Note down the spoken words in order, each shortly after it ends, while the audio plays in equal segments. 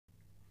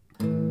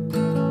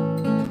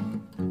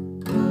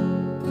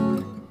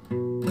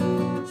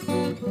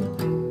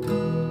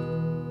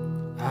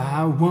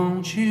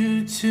want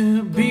you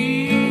to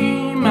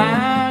be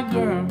my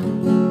girl.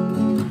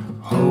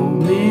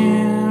 Hold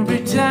me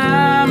every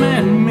time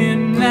at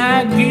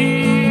midnight,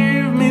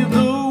 give me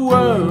the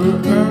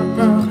world.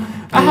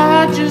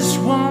 I just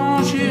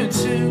want you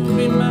to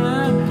be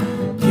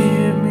mine.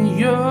 Give me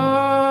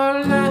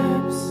your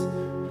lips,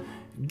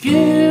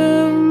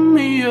 give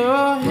me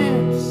your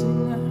hips.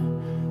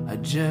 I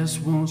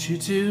just want you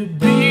to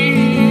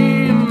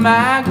be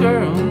my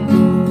girl.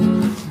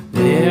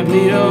 Let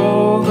me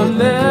all the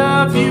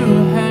love you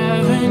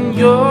have in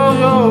your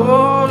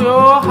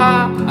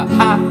heart.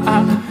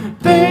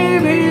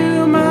 Baby,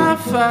 you're my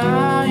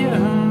fire.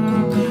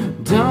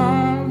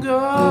 Don't go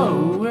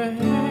away.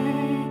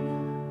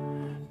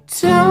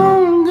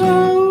 Don't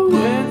go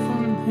away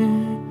from me.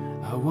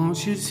 I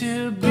want you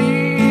to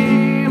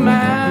be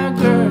my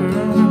girl.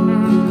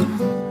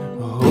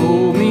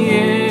 Hold me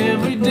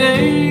every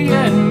day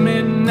at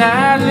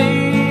midnight.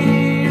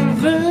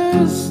 Leave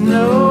the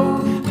snow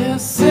that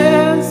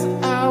says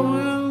I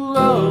will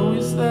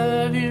always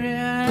love you.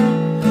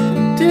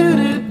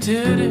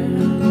 Do-do-do-do,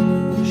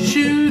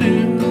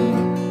 shoo-doo.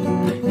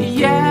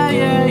 Yeah,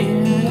 yeah,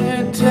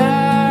 yeah,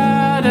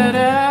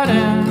 da-da-da-da.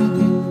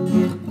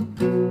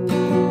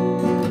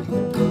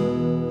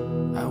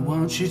 I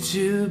want you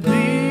to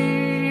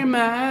be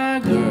my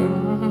girl.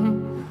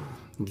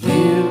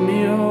 Give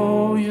me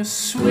all your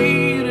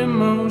sweet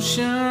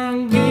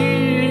emotion.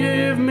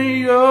 Give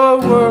me your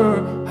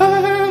word.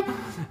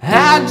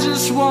 I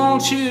just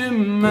want you to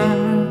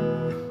mine.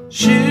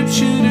 Shoop,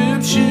 shoot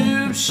up,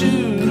 shoop,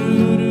 shoot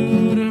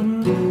up,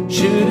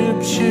 shoot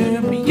up,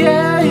 shoop,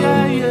 yeah,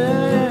 yeah,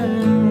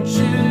 yeah.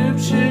 Shoop,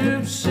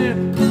 shoop,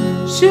 shoop,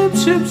 shoop,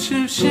 shoop,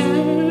 shoop, shoop.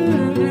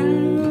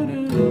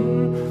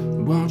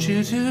 Want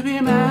you to be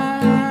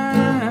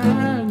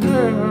my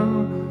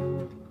girl.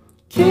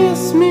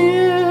 Kiss me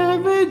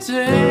every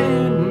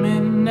day at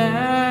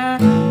midnight.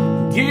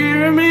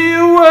 Give me a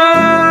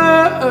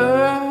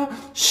word.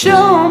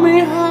 Show me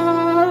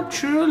how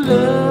true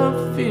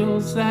love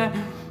feels like.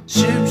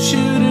 Shoot,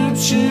 shoot up,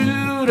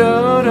 shoot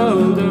up.